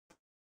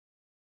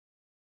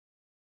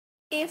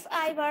If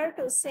I were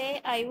to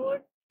say I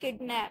would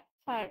kidnap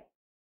her,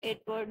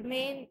 it would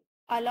mean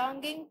a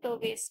longing to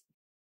whisk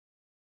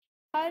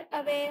her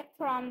away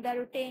from the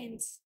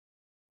routines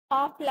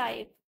of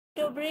life,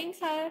 to bring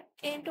her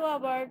into a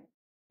world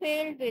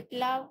filled with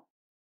love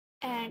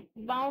and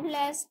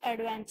boundless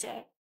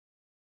adventure.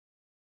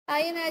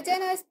 I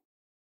imagine us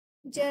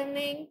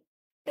journeying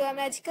to a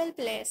magical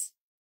place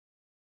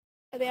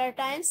where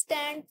time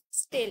stands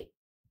still,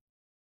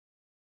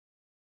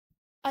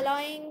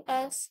 allowing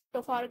us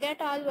to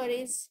forget all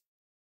worries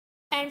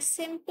and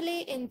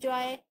simply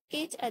enjoy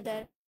each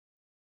other.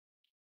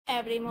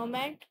 Every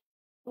moment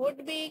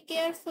would be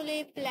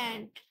carefully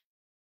planned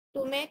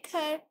to make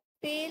her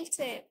feel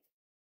safe,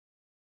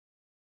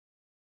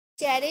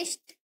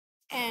 cherished,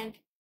 and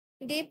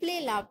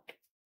deeply loved.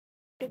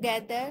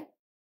 Together,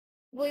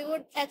 we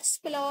would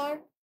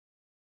explore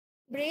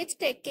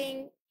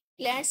breathtaking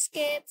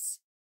landscapes,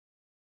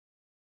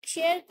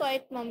 share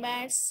quiet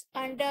moments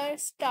under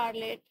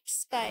starlit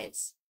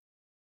skies,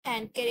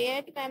 and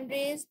create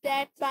memories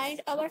that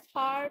bind our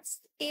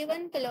hearts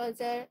even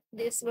closer.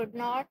 This would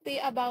not be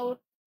about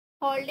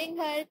holding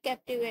her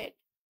captivate,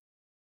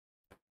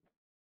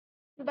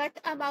 but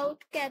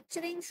about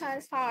capturing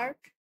her heart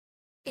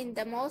in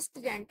the most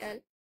gentle,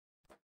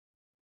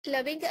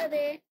 loving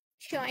way,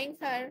 showing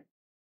her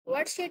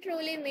what she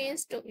truly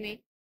means to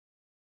me.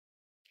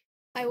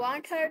 I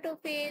want her to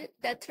feel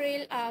the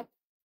thrill of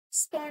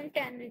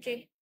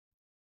spontaneity,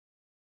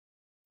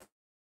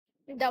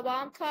 the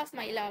warmth of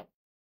my love,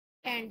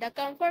 and the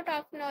comfort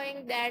of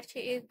knowing that she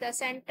is the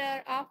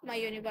center of my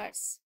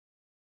universe.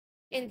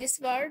 In this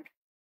world,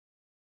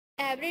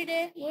 every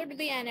day would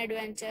be an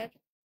adventure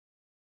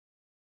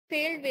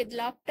filled with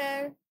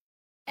laughter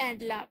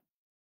and love,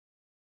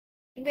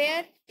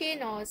 where she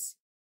knows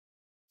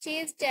she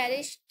is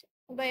cherished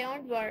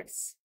beyond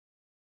words.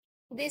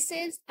 This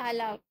is a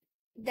love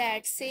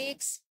that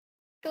seeks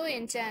to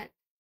enchant,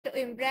 to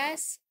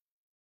embrace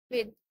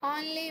with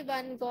only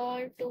one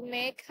goal, to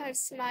make her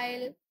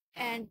smile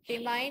and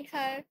remind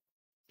her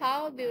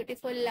how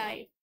beautiful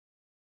life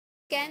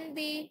can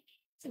be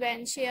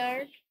when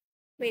shared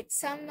with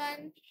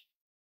someone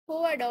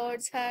who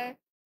adores her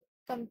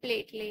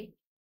completely.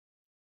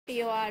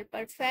 You are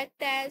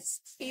perfect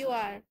as you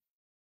are.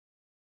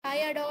 I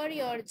adore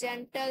your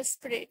gentle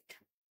spirit,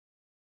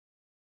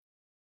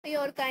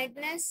 your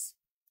kindness,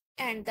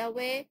 and the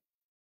way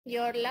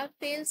your love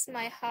fills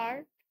my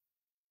heart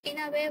in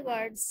a way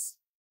words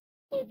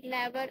could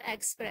never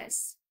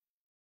express.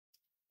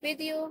 With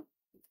you,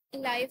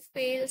 life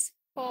feels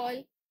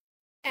whole,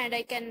 and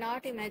I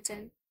cannot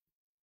imagine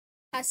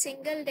a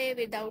single day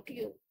without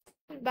you.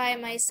 By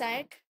my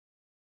side,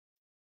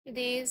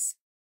 these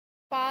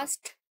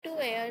past 2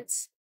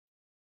 years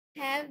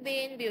have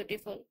been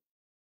beautiful,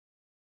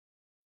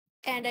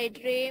 and I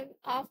dream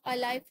of a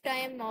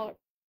lifetime more.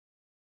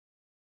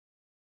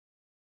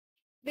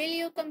 Will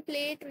you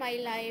complete my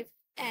life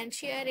and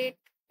share it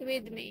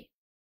with me?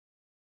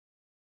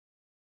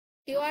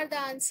 You are the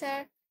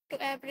answer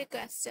to every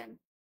question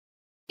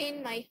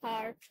in my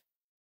heart,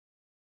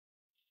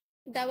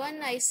 the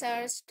one I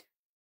searched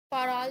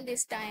for all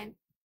this time.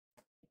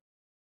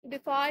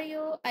 Before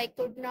you, I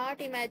could not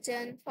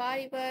imagine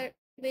forever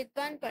with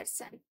one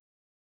person,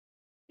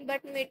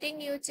 but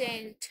meeting you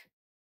changed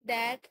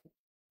that.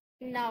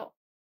 Now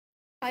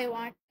I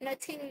want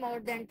nothing more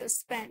than to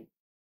spend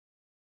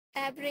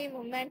every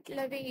moment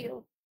loving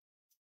you.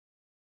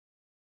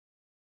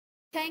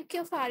 Thank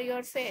you for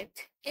your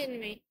faith in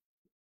me,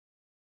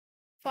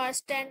 for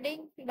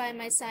standing by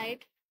my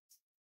side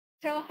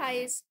through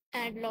highs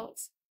and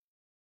lows,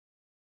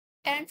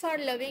 and for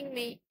loving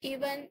me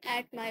even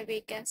at my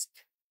weakest.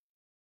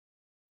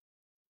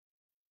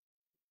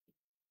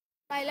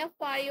 My love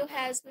for you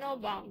has no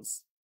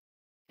bounds,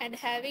 and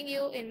having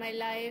you in my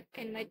life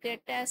in my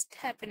greatest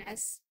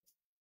happiness.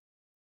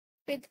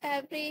 With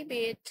every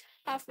beat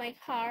of my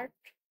heart,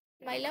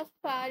 my love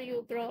for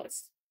you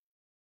grows,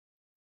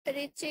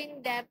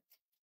 reaching depth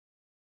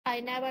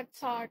I never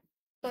thought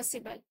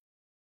possible.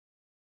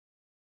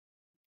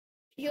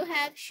 You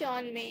have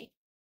shown me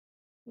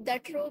the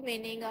true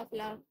meaning of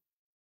love,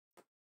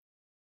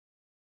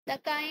 the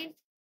kind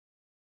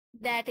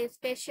that is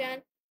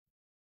patient,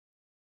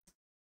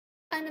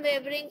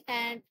 unwavering,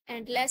 and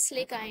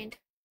endlessly kind.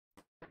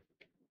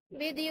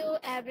 With you,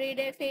 every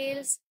day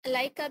feels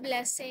like a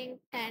blessing,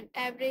 and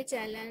every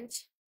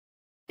challenge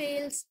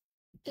feels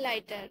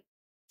lighter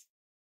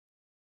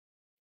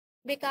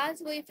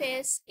because we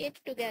face it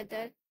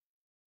together.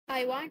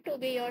 I want to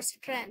be your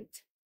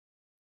strength,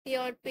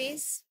 your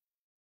peace,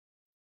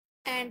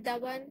 and the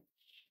one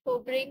who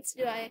brings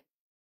joy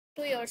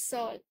to your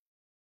soul.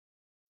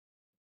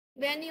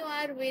 When you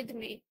are with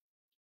me,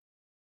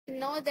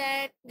 know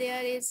that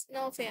there is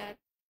no fear,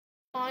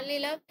 only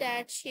love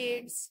that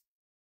shields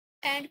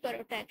and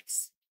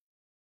protects,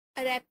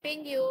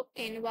 wrapping you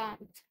in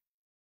warmth.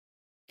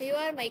 You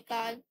are my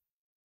calm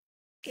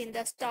in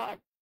the storm,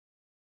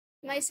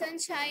 my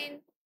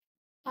sunshine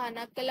on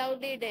a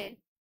cloudy day,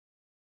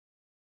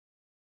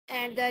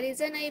 and the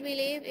reason I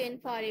believe in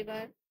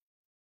forever.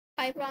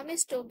 I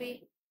promise to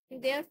be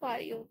there for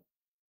you,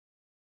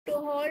 to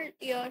hold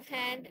your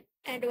hand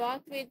and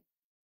walk with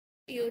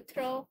you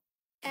through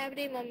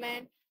every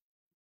moment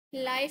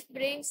life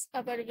brings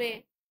our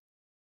way.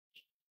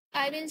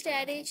 I will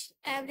cherish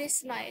every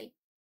smile,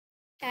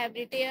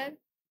 every tear,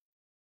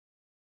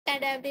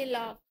 and every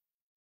laugh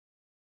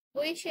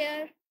we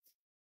share,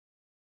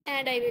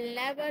 and I will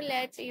never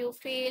let you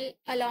feel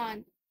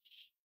alone.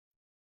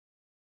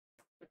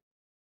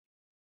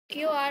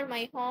 You are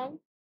my home,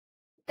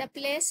 the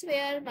place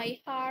where my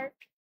heart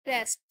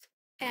rests,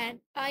 and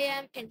I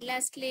am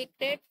endlessly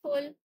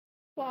grateful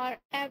for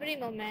every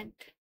moment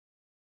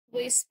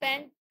we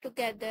spent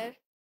together.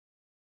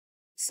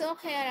 So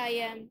here I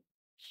am,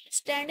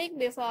 standing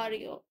before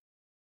you,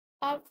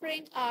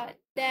 offering all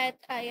that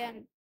I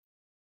am,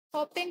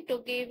 hoping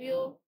to give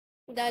you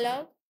the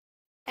love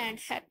and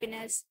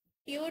happiness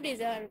you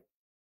deserve.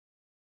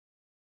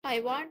 I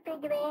want to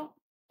grow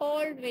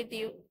old with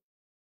you,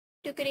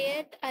 to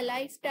create a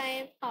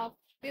lifetime of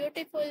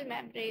beautiful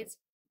memories,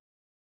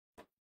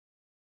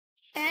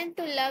 and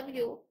to love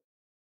you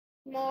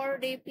more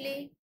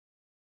deeply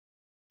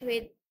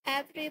with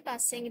every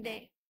passing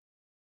day.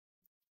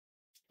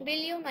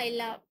 Will you, my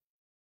love,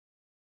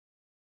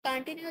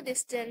 continue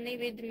this journey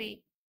with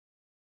me,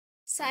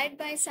 side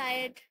by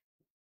side,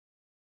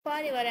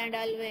 forever and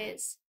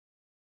always?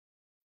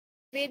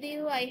 With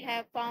you, I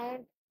have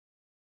found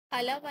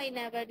a love I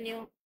never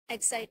knew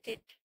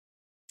excited.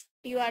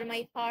 You are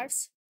my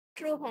heart's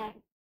true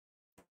home,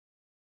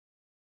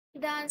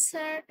 the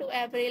answer to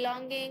every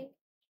longing,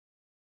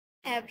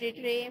 every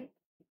dream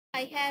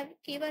I have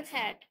ever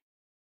had.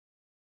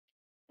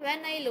 When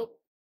I look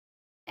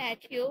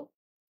at you,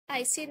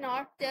 I see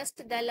not just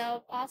the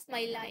love of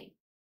my life,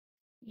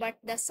 but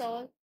the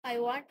soul I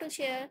want to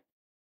share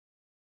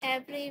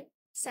every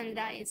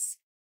sunrise,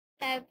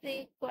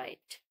 every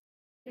quiet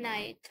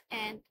night,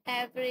 and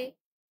every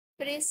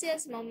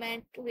precious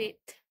moment with.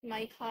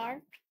 My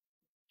heart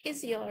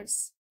is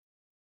yours,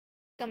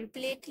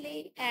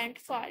 completely and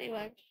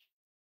forever,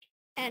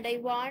 and I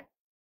want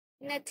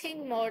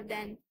nothing more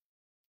than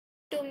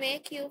to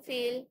make you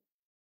feel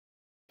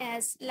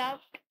as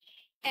loved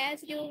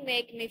as you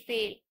make me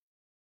feel.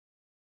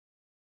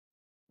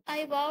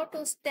 I vow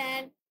to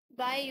stand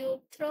by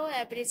you through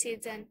every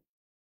season,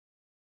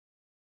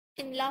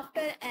 in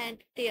laughter and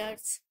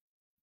tears,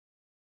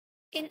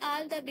 in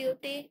all the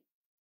beauty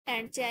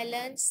and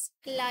challenge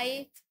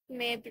life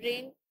may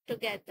bring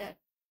together.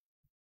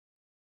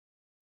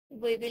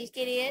 We will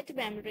create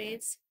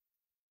memories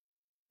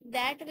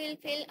that will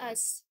fill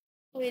us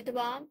with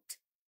warmth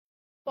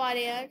for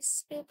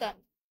years to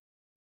come.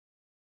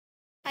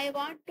 I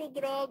want to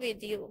grow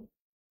with you,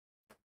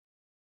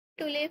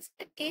 to lift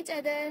each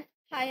other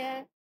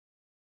higher,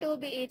 to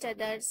be each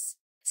other's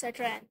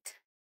strength,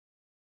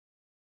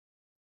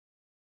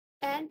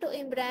 and to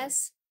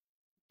embrace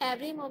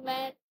every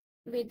moment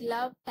with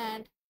love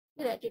and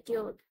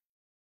gratitude.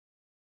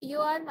 You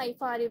are my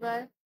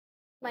forever,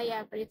 my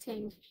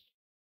everything,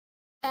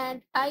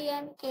 and I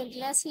am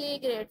endlessly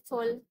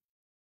grateful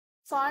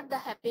for the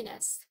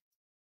happiness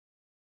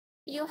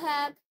you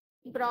have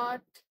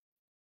brought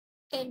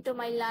into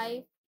my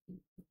life.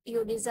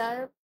 You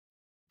deserve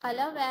a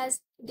love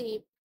as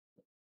deep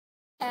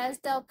as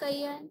the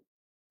ocean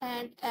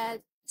and as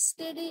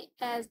steady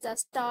as the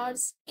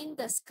stars in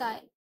the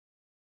sky.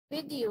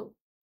 With you,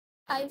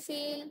 I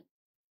feel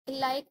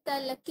like the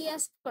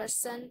luckiest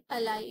person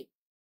alive.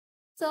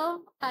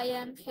 So I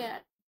am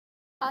here,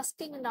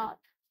 asking not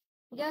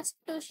just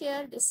to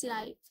share this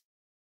life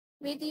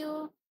with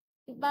you,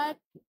 but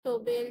to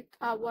build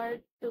a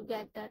world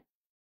together,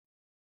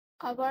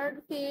 a world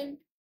filled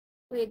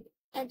with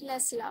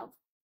endless love,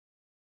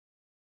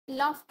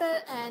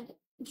 laughter, and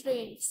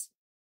dreams.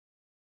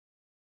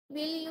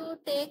 Will you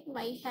take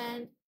my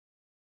hand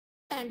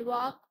and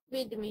walk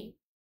with me,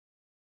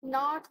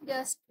 not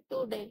just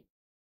today,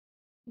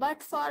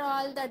 but for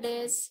all the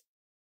days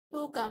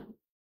to come?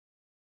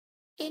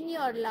 In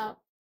your love,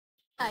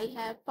 I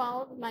have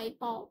found my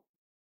home,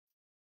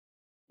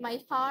 my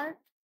heart,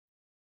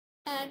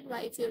 and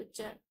my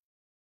future.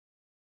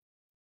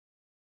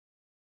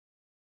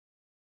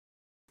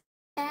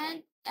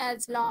 And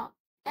as long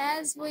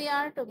as we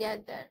are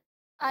together,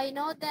 I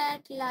know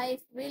that life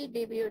will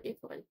be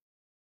beautiful.